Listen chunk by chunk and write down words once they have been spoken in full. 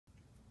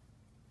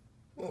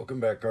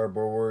Welcome back,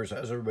 Cardboard Warriors.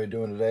 How's everybody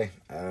doing today?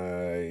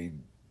 I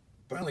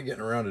finally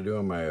getting around to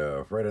doing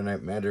my Friday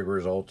Night Magic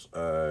results.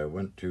 I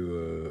went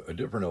to a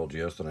different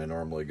LGS than I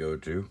normally go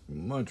to.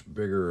 Much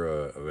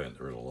bigger event.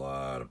 There was a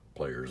lot of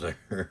players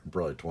there,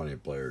 probably 20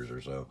 players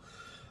or so.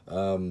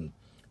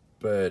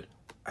 But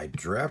I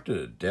drafted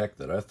a deck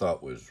that I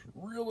thought was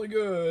really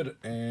good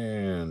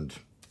and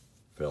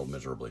failed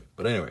miserably.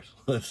 But anyways,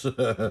 let's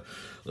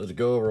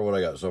go over what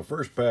I got. So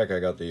first pack, I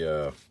got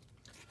the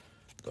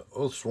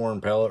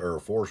Oathsworn Paladin, or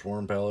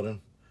Forsworn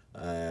Paladin,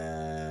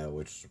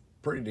 which is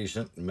pretty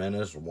decent.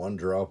 Menace,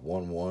 1-drop,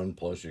 1/1,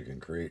 plus you can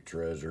create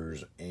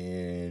treasures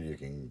and you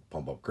can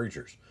pump up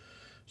creatures.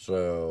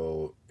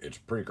 So it's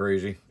pretty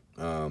crazy.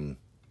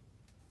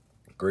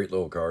 Great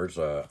little cards.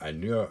 I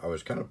knew I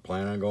was kind of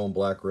planning on going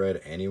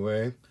black-red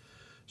anyway.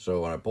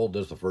 So when I pulled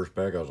this the first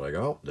pack, I was like,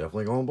 oh,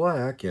 definitely going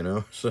black, you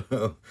know.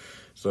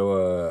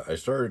 So I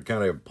started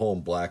kind of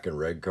pulling black and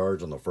red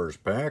cards on the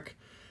first pack.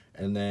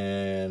 And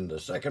then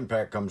the second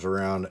pack comes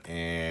around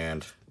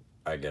and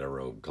I get a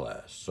rogue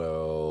class.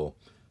 So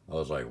I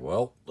was like,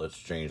 well, let's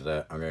change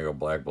that. I'm going to go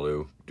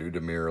black-blue, do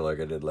Demir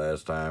like I did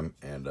last time.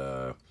 And,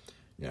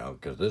 you know,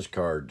 because this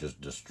card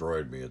just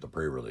destroyed me at the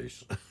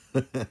pre-release.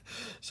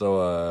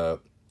 So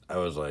I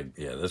was like,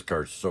 yeah, this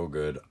card's so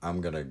good.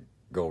 I'm going to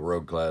go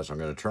rogue class. I'm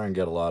going to try and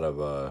get a lot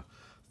of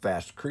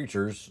fast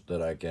creatures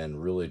that I can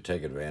really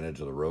take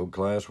advantage of the rogue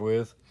class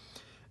with.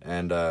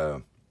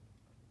 And,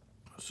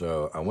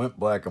 so I went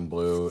black and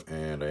blue,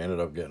 and I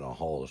ended up getting a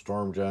Hall of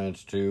Storm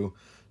Giants too.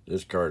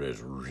 This card is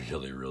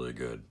really, really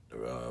good.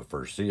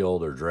 For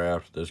sealed or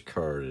draft, this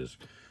card is,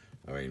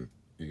 I mean,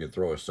 you can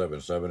throw a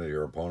 7/7 at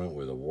your opponent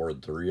with a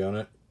Ward 3 on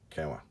it.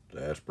 Come on,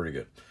 that's pretty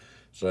good.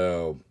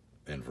 So,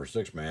 and for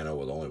 6 mana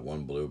with only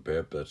 1 blue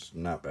pip, that's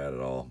not bad at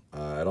all.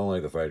 I don't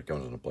like the fact it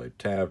comes into play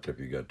tapped if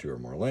you got 2 or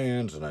more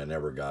lands, and I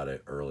never got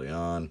it early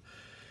on.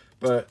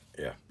 But,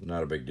 yeah,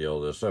 not a big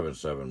deal. The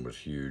 7/7 was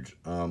huge.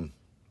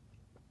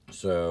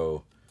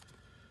 So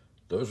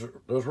those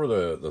were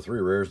the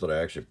 3 rares that I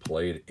actually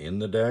played in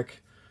the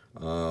deck.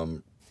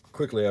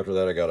 Quickly after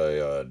that, I got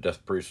a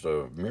Death Priest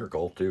of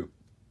Miracle too,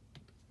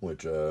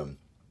 which there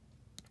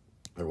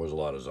was a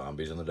lot of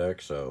zombies in the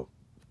deck, so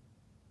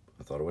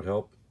I thought it would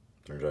help.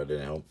 Turns out it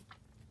didn't help.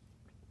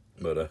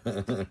 But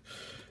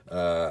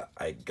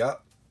I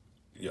got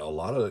a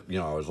lot of,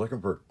 I was looking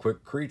for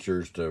quick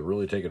creatures to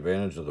really take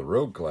advantage of the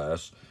rogue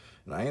class,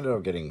 and I ended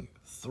up getting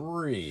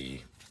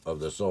 3 of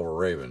the Silver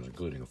Ravens,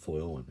 including a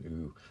foil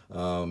one.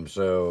 Ooh.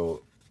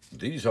 So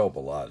these help a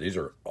lot. These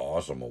are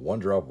awesome. A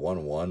 1-drop,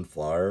 1/1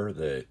 flyer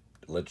that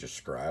lets you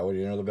scry when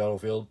you enter the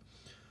battlefield.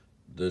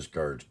 This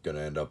card's going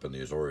to end up in the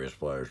Azorius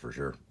flyers for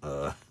sure.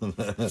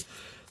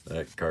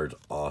 That card's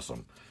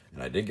awesome.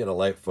 And I did get a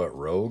Lightfoot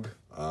Rogue.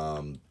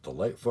 The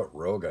Lightfoot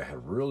Rogue, I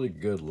had really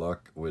good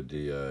luck with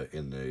the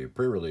in the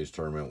pre-release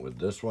tournament with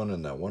this one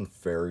and that one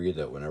fairy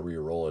that whenever you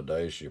roll a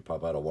dice, you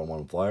pop out a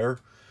 1/1 flyer.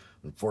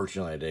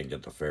 Unfortunately, I didn't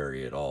get the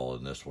fairy at all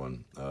in this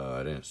one.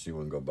 I didn't see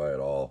one go by at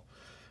all.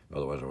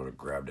 Otherwise, I would have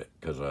grabbed it.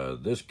 Because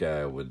this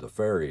guy with the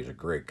fairy is a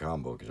great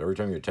combo. Because every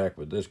time you attack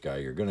with this guy,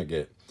 you're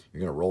gonna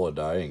roll a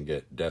die and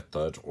get Death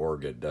Touch, or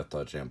get Death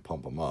Touch and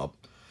pump him up.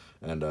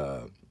 And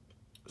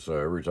so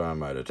every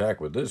time I'd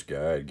attack with this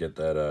guy, I'd get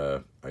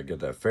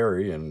that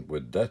fairy, and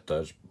with Death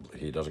Touch,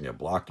 he doesn't get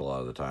blocked a lot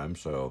of the time.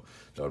 So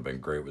that would have been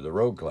great with the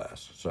rogue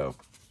class. So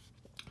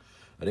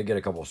I did get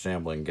a couple of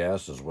Shambling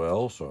Gas as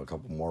well, so a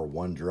couple more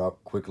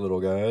 1-drop quick little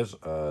guys.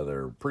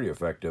 They're pretty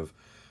effective.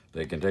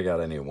 They can take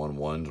out any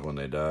 1/1s when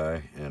they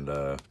die, and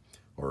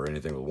or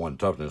anything with 1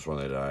 toughness when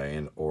they die,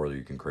 and or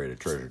you can create a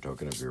treasure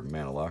token if you're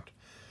mana locked.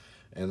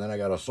 And then I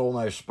got a Soul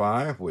Knife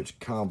Spy, which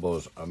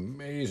combos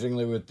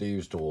amazingly with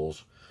Thieves'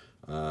 Tools.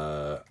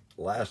 At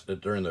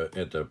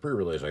the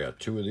pre-release, I got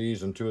 2 of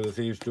these and 2 of the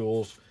Thieves'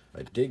 Tools.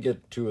 I did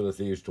get 2 of the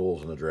Thieves'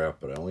 Tools in the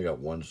draft, but I only got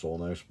 1 Soul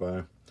Knife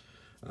Spy.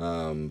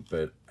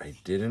 But I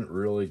didn't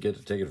really get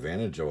to take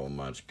advantage of them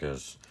much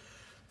because,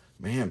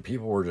 man,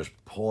 people were just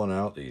pulling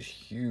out these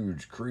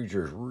huge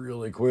creatures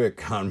really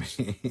quick on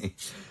me.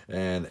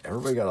 And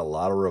everybody got a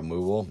lot of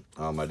removal.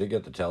 I did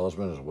get the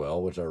Talisman as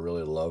well, which I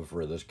really love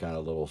for this kind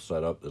of little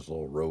setup, this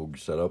little rogue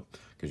setup,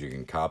 because you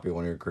can copy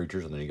one of your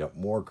creatures and then you got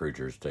more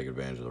creatures to take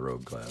advantage of the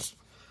rogue class.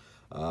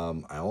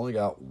 I only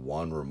got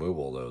 1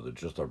 removal, though.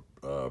 That's just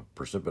a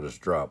precipitous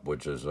drop,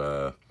 which is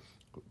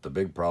the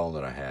big problem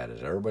that I had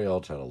is everybody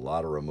else had a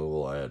lot of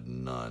removal. I had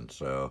none.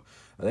 So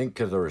I think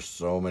because there were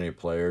so many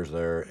players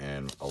there,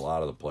 and a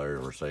lot of the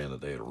players were saying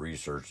that they had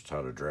researched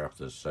how to draft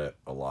this set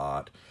a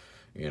lot,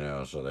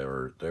 so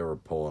they were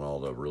pulling all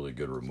the really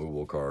good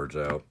removal cards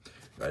out.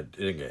 I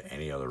didn't get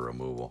any other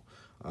removal.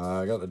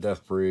 I got the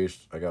Death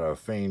Priest. I got a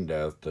Feign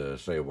Death to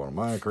save one of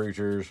my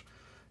creatures.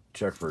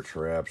 Check for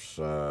traps,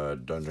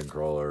 Dungeon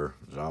Crawler,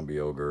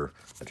 Zombie Ogre.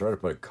 I tried to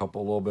put a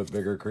couple little bit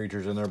bigger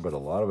creatures in there, but a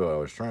lot of it I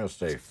was trying to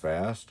stay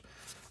fast.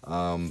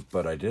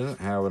 But I didn't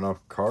have enough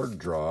card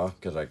draw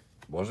because I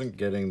wasn't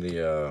getting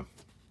the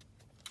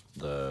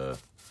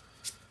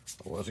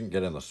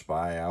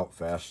spy out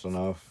fast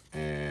enough,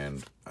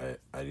 and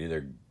I'd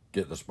either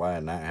get the spy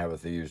and not have a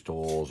thieves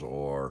tools,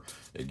 or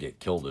it'd get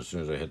killed as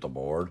soon as I hit the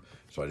board.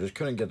 So I just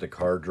couldn't get the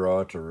card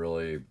draw to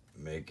really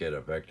make it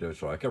effective.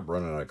 So I kept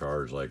running out of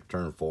cards. Like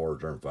turn 4,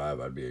 turn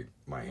 5,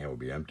 my hand would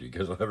be empty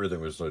because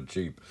everything was so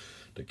cheap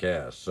to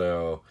cast.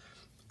 So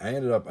I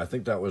ended up, I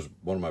think that was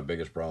one of my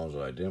biggest problems,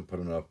 that I didn't put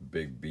enough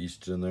big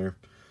beasts in there.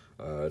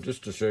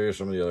 Just to show you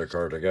some of the other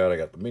cards I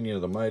got the Minion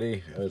of the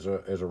Mighty as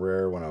a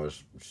rare when I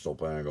was still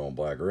planning on going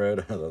black-red.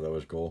 I thought that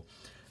was cool.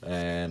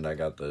 And I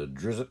got the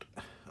Drizzt.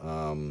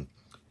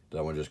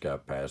 That one just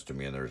got passed to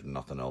me, and there's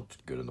nothing else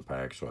good in the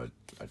pack, so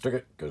I took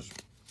it because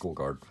cool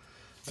card.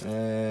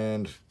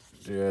 And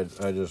yeah,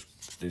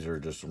 these are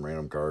just some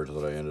random cards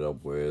that I ended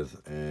up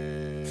with.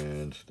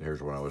 And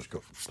here's when I was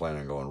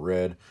planning on going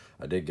red.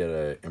 I did get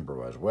a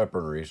improvised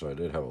weaponry, so I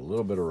did have a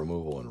little bit of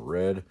removal in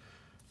red.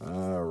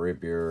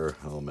 Rapier,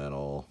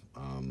 elemental.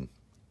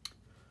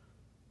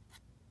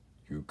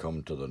 You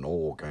come to the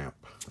Knoll camp.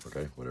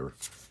 Okay, whatever.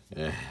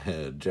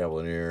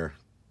 Javelineer,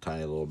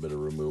 tiny little bit of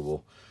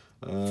removal.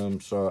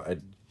 So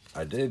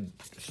I did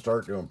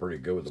start doing pretty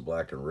good with the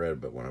black and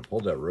red, but when I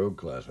pulled that rogue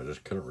class, I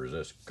just couldn't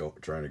resist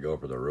trying to go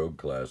for the rogue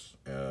class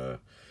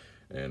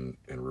and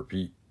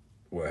repeat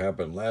what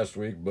happened last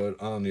week,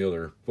 but on the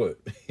other foot,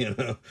 you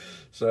know.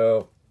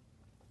 So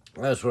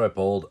that's what I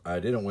pulled. I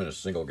didn't win a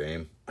single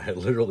game. I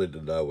literally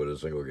did not win a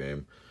single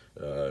game.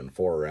 In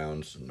 4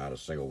 rounds, not a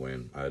single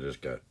win. I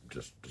just got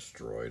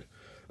destroyed.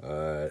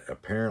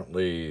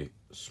 Apparently,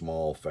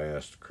 small,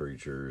 fast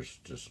creatures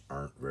just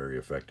aren't very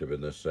effective in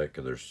this set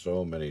because there's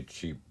so many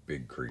cheap,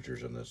 big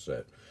creatures in this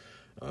set.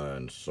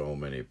 And so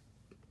many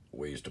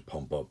ways to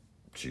pump up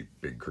cheap,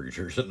 big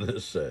creatures in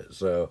this set.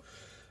 So,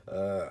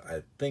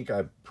 I think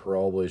I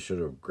probably should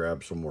have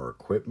grabbed some more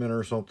equipment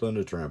or something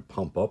to try and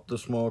pump up the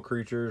small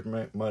creatures.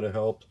 Might have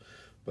helped.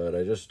 But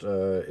I just,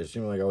 it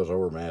seemed like I was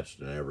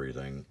overmatched in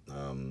everything.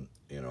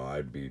 You know,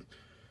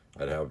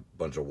 I'd have a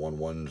bunch of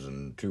 1-1s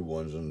and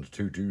 2-1s and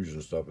 2-2s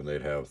and stuff, and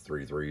they'd have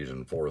 3-3s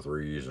and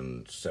 4-3s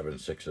and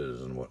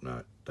 7-6s and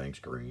whatnot. Thanks,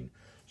 Green.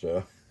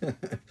 So,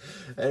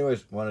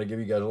 anyways, wanted to give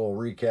you guys a little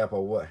recap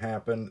of what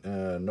happened.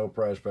 No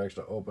prize packs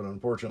to open,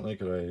 unfortunately,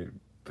 because I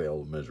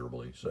failed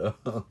miserably. So,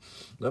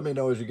 let me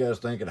know what you guys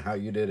think and how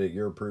you did at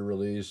your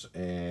pre-release.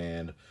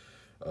 And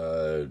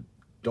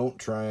don't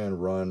try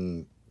and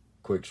run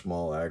quick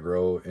small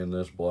aggro in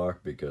this block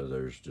because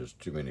there's just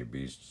too many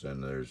beasts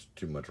and there's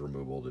too much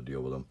removal to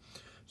deal with them.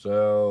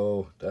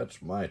 So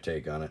that's my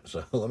take on it.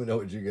 So let me know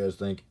what you guys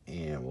think,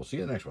 and we'll see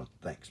you in the next one.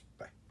 Thanks.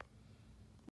 Bye.